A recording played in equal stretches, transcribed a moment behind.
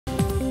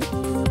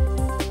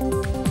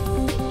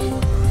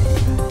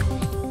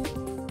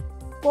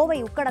Kovai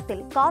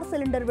உக்கடத்தில் car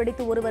cylinder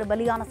வெடித்து ஒருவர்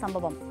பலியான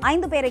சம்பவம்.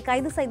 5 பேரை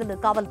கைது செய்தது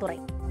காவல்துறை.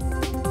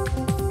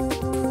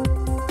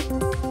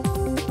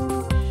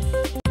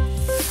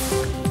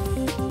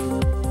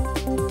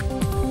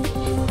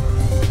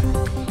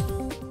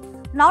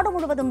 நாடு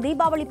முழுவதும்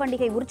தீபாவளி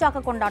பண்டிகை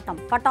உற்சாக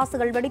கொண்டாட்டம்.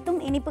 பட்டாசுகள்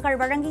வெடித்தும்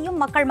இனிப்புகள்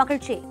வழங்கியும் மக்கள்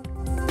மகிழ்ச்சி.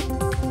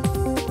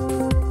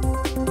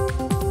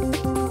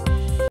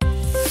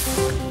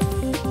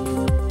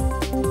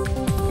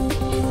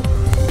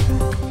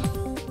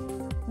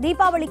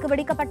 தீபாவளிக்கு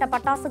வெடிக்கப்பட்ட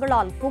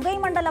பட்டாசுகளால் புகை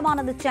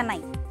மண்டலமானது சென்னை.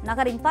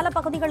 நகரின் பல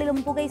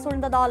பகுதிகளிலும் புகை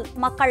சூழ்ந்ததால்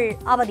மக்கள்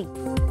அவதி.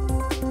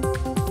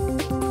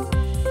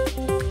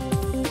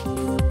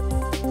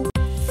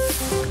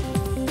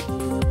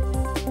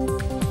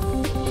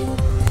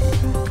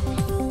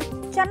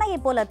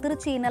 சென்னையைப் போல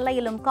திருச்சி,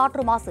 நெல்லையிலும்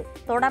காற்று மாசு.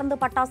 தொடர்ந்து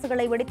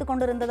பட்டாசுகளை வெடித்துக்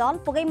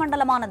கொண்டிருந்ததால் புகை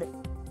மண்டலமானது.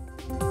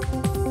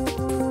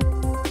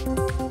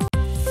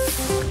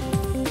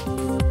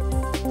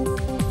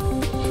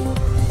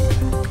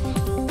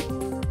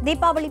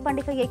 தீபாவளி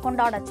பண்டிகையை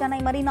கொண்டாட சென்னை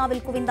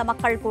மெரினாவில் குவிந்த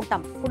மக்கள்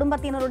கூட்டம்.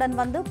 குடும்பத்தினருடன்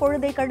வந்து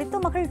பொழுதை கழித்து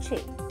மகிழ்ச்சி.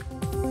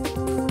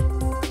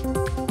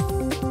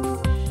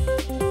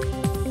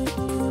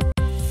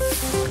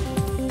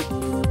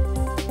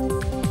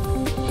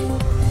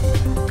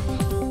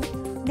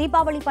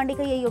 தீபாவளி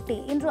பண்டிகையையொட்டி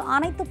இன்று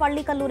அனைத்து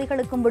பள்ளி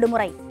கல்லூரிகளுக்கும்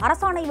விடுமுறை.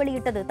 அரசாணை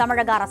வெளியிட்டது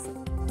தமிழக அரசு.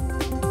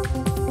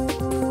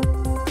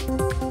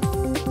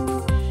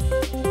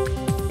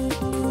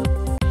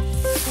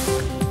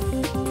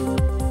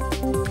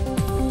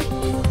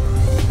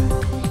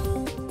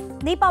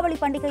 தீபாவளி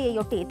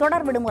பண்டிகையையொட்டி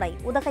தொடர் விடுமுறை.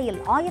 உதகையில்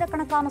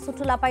ஆயிரக்கணக்கான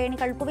சுற்றுலா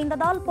பயணிகள்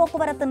குவிந்ததால்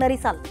போக்குவரத்து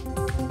நெரிசல்.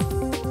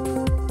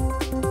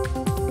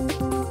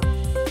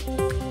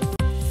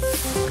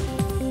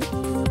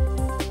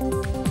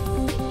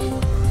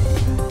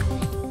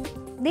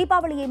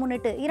 தீபாவளியை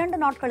முன்னிட்டு 2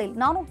 நாட்களில்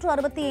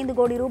 465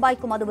 கோடி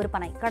ரூபாய்க்கு மது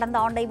விற்பனை. கடந்த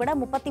ஆண்டை விட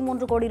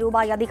 33 கோடி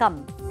ரூபாய் அதிகம்.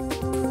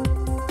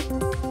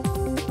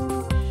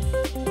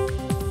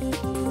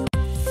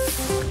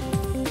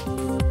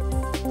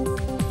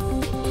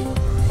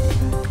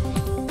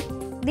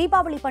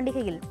 தீபாவளி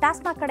பண்டிகையில்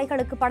டாஸ்மாக்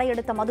கடைகளுக்கு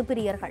படையெடுத்த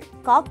மதுப்பிரியர்கள்.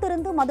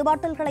 காத்திருந்து மது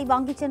பாட்டில்களை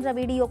வாங்கிச் சென்ற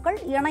வீடியோக்கள்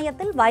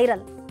இணையத்தில்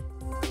வைரல்.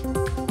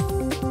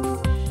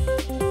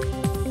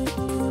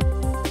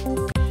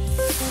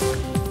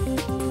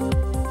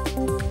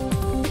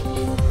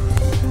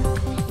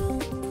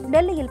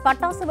 டெல்லியில்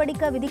பட்டாசு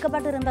வெடிக்க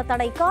விதிக்கப்பட்டிருந்த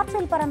தடை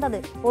காற்றில்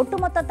பறந்தது.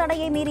 ஒட்டுமொத்த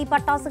தடையை மீறி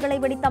பட்டாசுகளை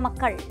வெடித்த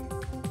மக்கள்.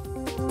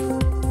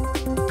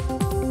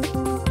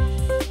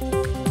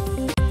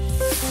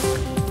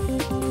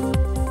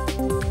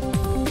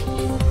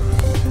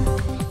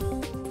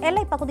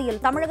 எல்லைப் பகுதியில்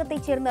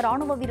தமிழகத்தைச் சேர்ந்த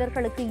ராணுவ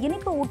வீரர்களுக்கு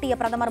இனிப்பு ஊட்டிய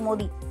பிரதமர்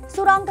மோடி.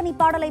 சுராங்கனி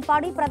பாடலை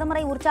பாடி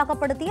பிரதமரை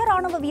உற்சாகப்படுத்திய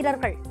ராணுவ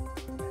வீரர்கள்.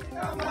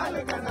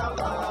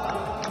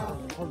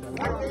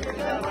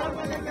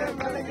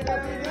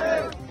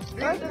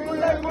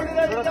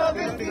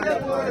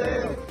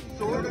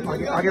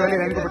 आगे वाले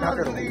लाइन को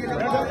बैठाते रहो।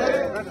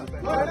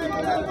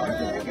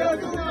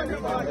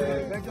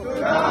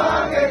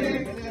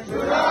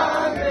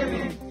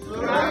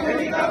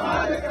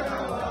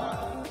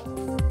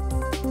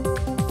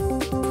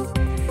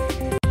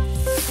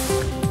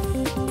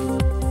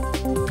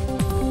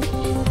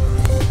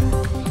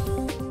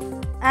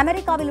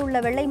 அமெரிக்காவில் உள்ள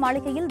வெள்ளை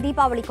மாளிகையில்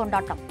தீபாவளி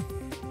கொண்டாட்டம்.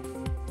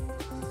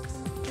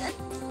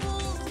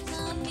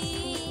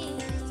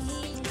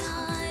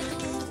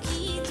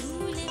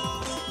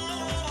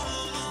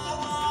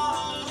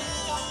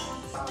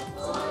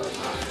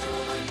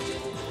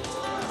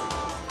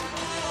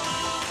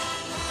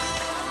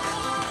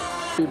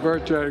 Happy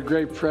birthday, a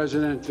great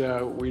president.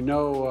 We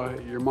know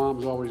your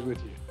mom's always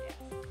with you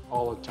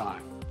all the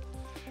time.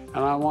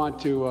 And I want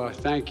to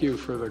thank you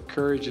for the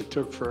courage it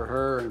took for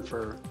her and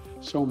for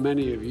so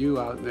many of you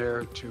out there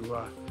to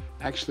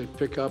actually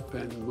pick up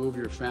and move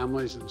your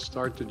families and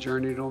start the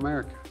journey to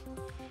America.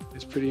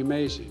 It's pretty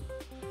amazing.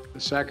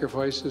 The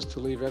sacrifices to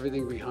leave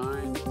everything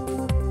behind.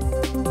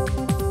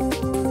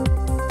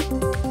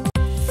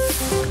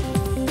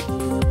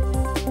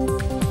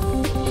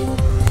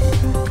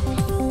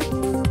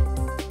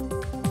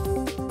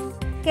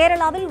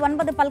 கேரளாவில்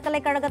 9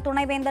 பல்கலைக்கழக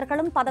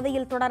துணைவேந்தர்களும்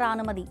பதவியில் தொடர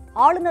அனுமதி.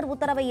 ஆளுநர்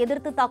உத்தரவை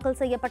எதிர்த்து தாக்கல்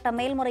செய்யப்பட்ட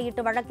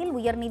மேல்முறையீட்டு வழக்கில்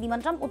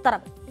உயர்நீதிமன்றம்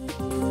உத்தரவு.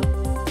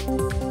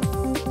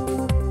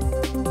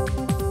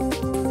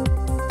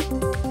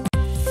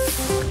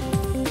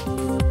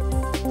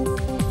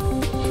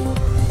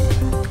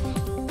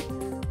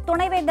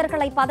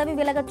 துணைவேந்தர்களை பதவி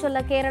விலகச்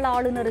சொல்ல கேரள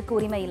ஆளுநருக்கு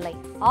உரிமை இல்லை.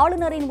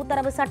 ஆளுநரின்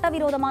உத்தரவு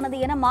சட்டவிரோதமானது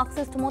என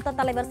மார்க்சிஸ்ட் மூத்த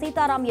தலைவர்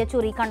சீதாராம்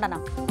யெச்சூரி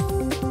கண்டனம்.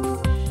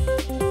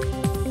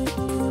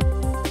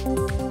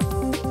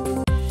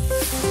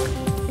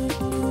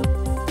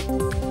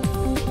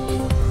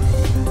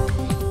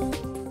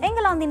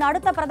 இங்கிலாந்தின்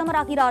அடுத்த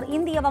பிரதமராகிறார்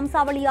இந்திய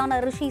வம்சாவளியான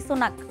ரிஷி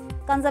சுனக்.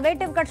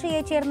 கன்சர்வேட்டிவ்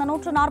கட்சியைச் சேர்ந்த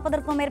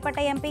 140க்கும்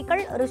மேற்பட்ட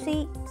எம்பிக்கள் ரிஷி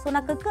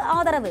சுனக்குக்கு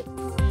ஆதரவு.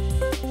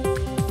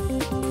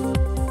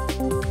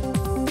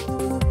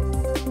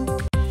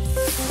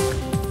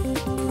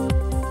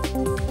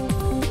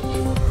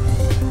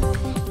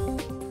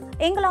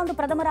 இங்கிலாந்து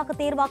பிரதமராக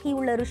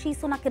தேர்வாகியுள்ள ரிஷி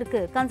சுனக்கிற்கு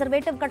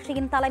கன்சர்வேட்டிவ்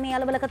கட்சியின் தலைமை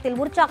அலுவலகத்தில்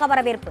உற்சாக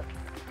வரவேற்பு.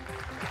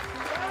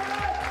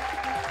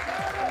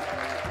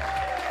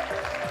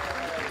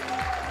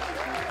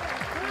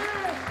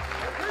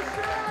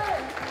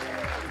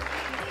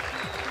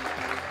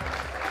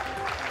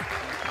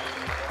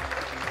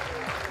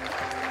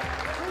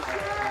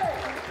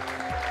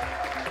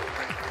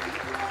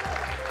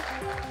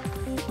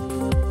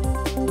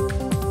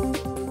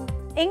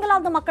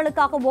 இங்கிலாந்து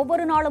மக்களுக்காக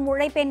ஒவ்வொரு நாளும்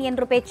உழைப்பேன்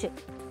என்று பேச்சு.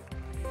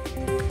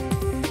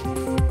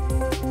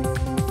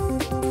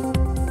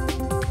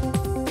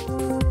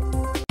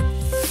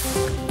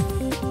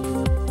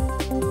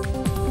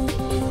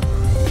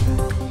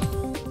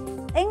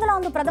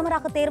 இங்கிலாந்து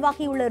பிரதமராக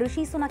தேர்வாகியுள்ள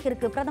ரிஷி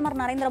சுனக்கிற்கு பிரதமர்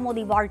நரேந்திர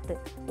மோடி வாழ்த்து.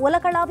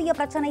 உலகளாவிய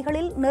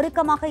பிரச்சினைகளில்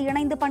நெருக்கமாக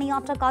இணைந்து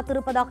பணியாற்ற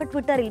காத்திருப்பதாக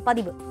ட்விட்டரில்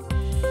பதிவு.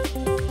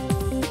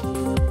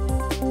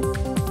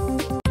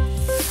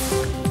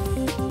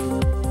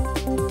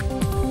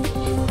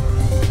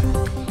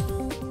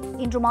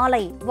 இன்று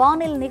மாலை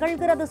வானில்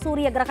நிகழ்கிறது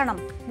சூரிய கிரகணம்.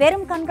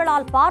 வெறும்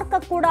கண்களால்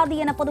பார்க்கக்கூடாது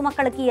என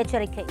பொதுமக்களுக்கு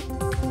எச்சரிக்கை.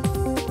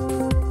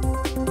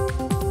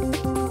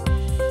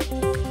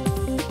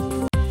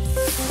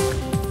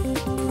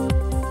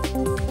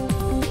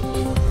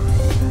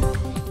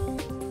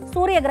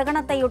 சூரிய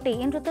கிரகணத்தையொட்டி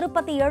இன்று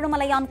திருப்பதி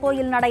ஏழுமலையான்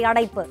கோயில் நடை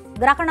அடைப்பு.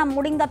 கிரகணம்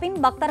முடிந்த பின்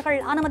பக்தர்கள்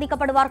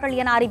அனுமதிக்கப்படுவார்கள்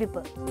என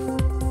அறிவிப்பு.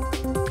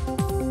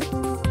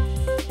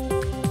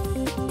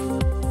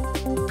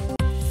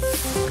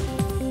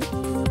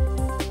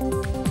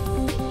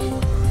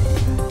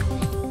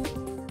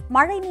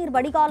 மழைநீர்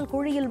வடிகால்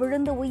குழியில்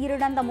விழுந்து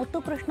உயிரிழந்த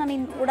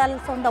முத்துகிருஷ்ணனின் உடல்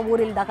சொந்த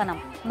ஊரில்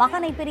தகனம்.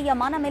 மகனை பிரிய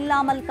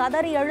மனமில்லாமல்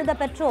கதறி அழுத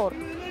பெற்றோர்.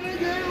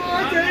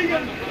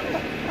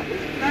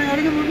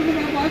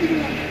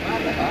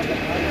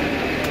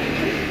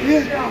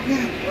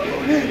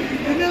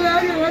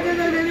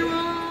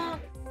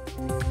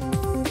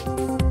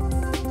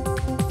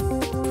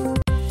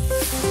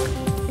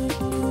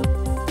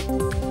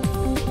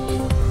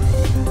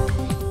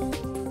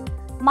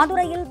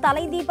 மதுரையில்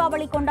தலை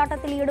தீபாவளி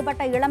கொண்டாட்டத்தில்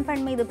ஈடுபட்ட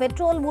இளம்பெண் மீது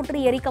பெட்ரோல் ஊற்றி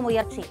எரிக்க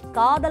முயற்சி.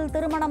 காதல்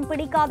திருமணம்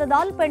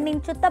பிடிக்காததால்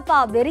பெண்ணின் சித்தப்பா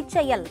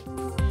வெறிச்செயல்.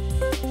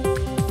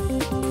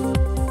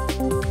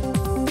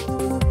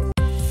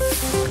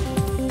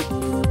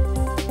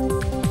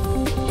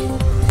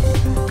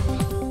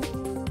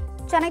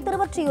 சென்னை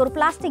திருவொற்றியூர்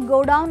பிளாஸ்டிக்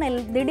கோடவுனில்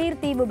திடீர்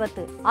தீ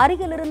விபத்து.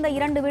 அருகில் இருந்த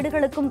 2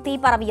 வீடுகளுக்கும் தீ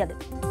பரவியது.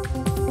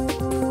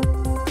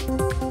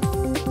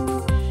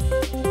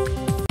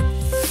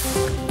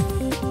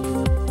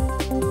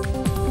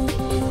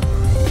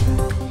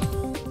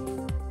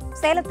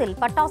 சேலத்தில்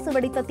பட்டாசு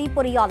வெடித்த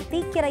தீப்பொறியால்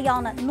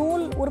தீக்கிரையான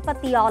நூல்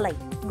உற்பத்தி ஆலை.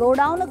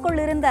 கோடவுனுக்குள்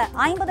இருந்த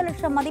 50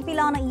 லட்சம்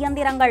மதிப்பிலான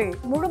இயந்திரங்கள்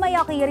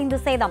முழுமையாக எரிந்து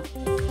சேதம்.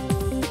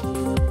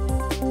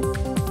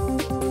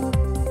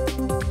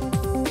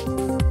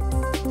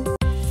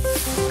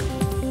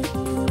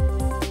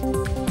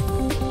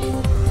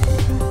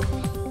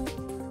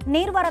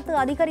 நீர்வரத்து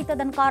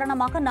அதிகரித்ததன்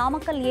காரணமாக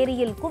நாமக்கல்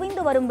ஏரியில்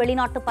குவிந்து வரும்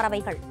வெளிநாட்டு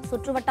பறவைகள்.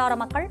 சுற்றுவட்டார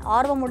மக்கள்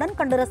ஆர்வமுடன்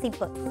கண்டு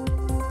ரசிப்பு.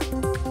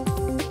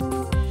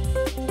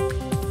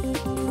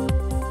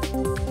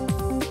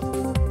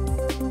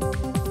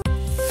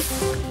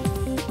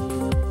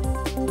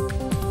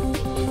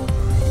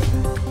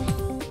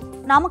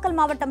 நாமக்கல்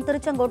மாவட்டம்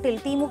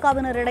திருச்செங்கோட்டில்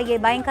திமுகவினரிடையே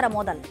பயங்கர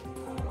மோதல்.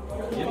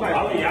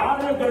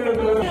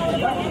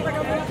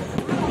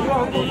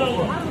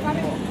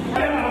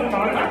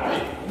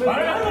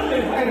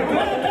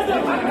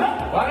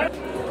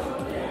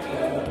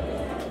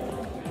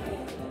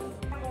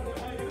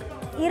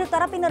 இரு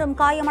தரப்பினரும்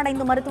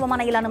காயமடைந்து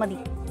மருத்துவமனையில் அனுமதி.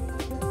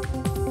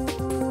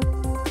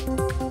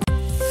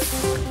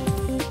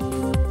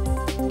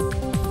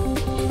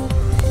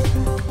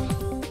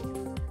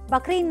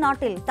 பக்ரீன்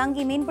நாட்டில்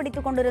தங்கி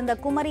மீன்பிடித்துக் கொண்டிருந்த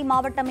குமரி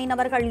மாவட்ட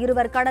மீனவர்கள்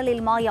 2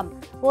 கடலில் மாயம்.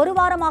 1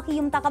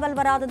 வாரமாகியும் தகவல்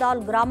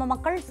வராததால் கிராம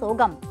மக்கள்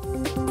சோகம்.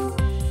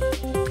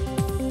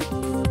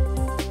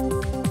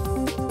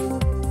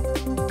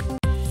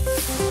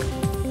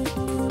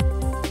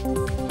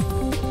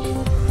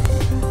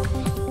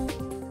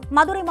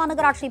 மதுரை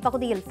மாநகராட்சி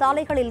பகுதியில்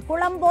சாலைகளில்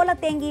குளம் போல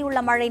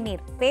தேங்கியுள்ள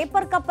மழைநீர்.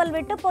 பேப்பர் கப்பல்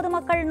விட்டு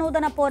பொதுமக்கள்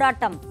நூதன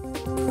போராட்டம்.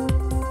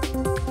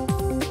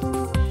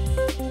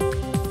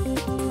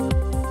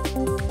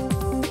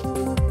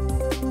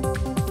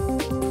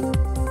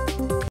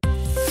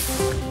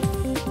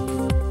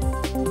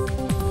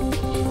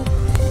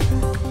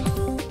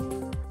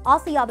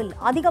 ஆசியாவில்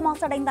அதிக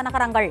மாசடைந்த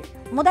நகரங்கள்.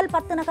 முதல்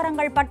 10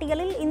 நகரங்கள்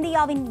பட்டியலில்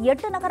இந்தியாவின்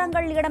 8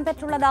 நகரங்கள்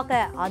இடம்பெற்றுள்ளதாக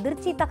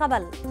அதிர்ச்சி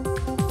தகவல்.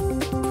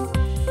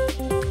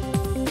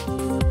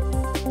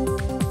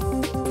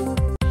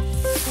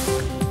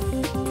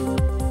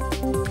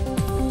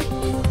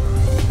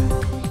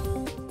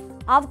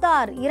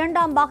 அவதார்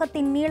 2ஆம்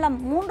பாகத்தின் நீளம்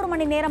 3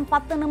 மணி நேரம்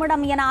 10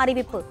 நிமிடம் என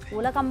அறிவிப்பு.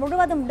 உலகம்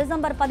முழுவதும்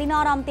டிசம்பர்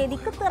 16ஆம்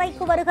தேதிக்கு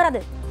திரைக்கு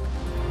வருகிறது.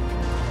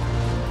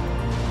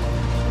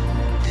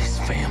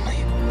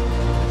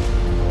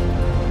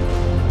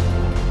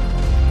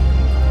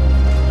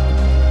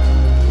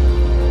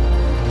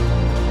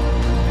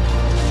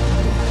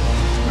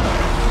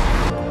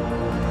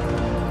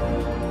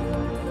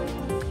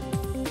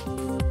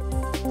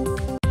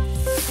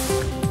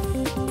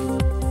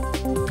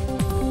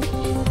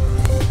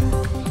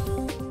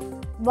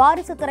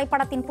 வாரிசு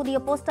திரைப்படத்தின் புதிய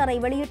போஸ்டரை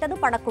வெளியிட்டது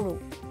படக்குழு.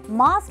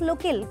 மாஸ்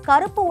லுக்கில்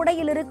கருப்பு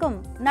உடையில் இருக்கும்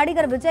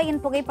நடிகர்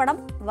விஜயின் புகைப்படம்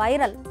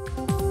வைரல்.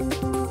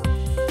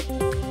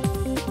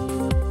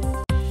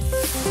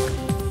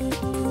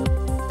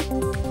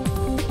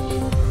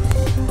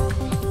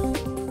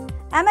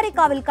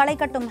 அமெரிக்காவில் களை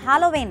கட்டும்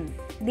ஹாலோவீன்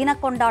தின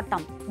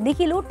கொண்டாட்டம்.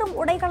 திகிலூட்டும்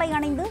உடைகளை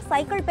அணிந்து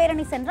சைக்கிள்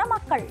பேரணி சென்ற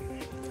மக்கள்.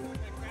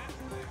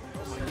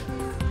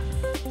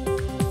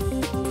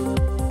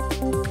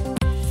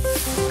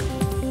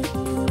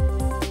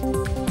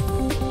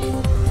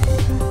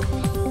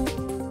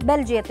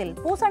 பெல்ஜியத்தில்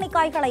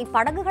பூசணிக்காய்களை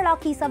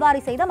படகுகளாக்கி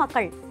சவாரி செய்த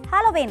மக்கள்.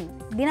 ஹாலோவீன்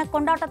தின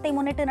கொண்டாட்டத்தை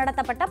முன்னிட்டு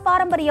நடத்தப்பட்ட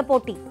பாரம்பரிய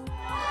போட்டி.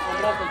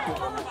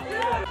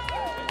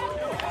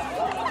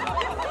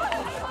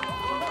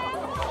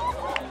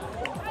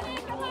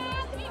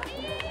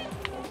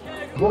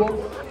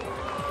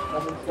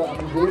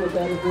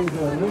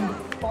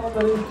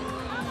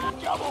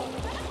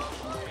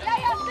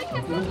 Jaya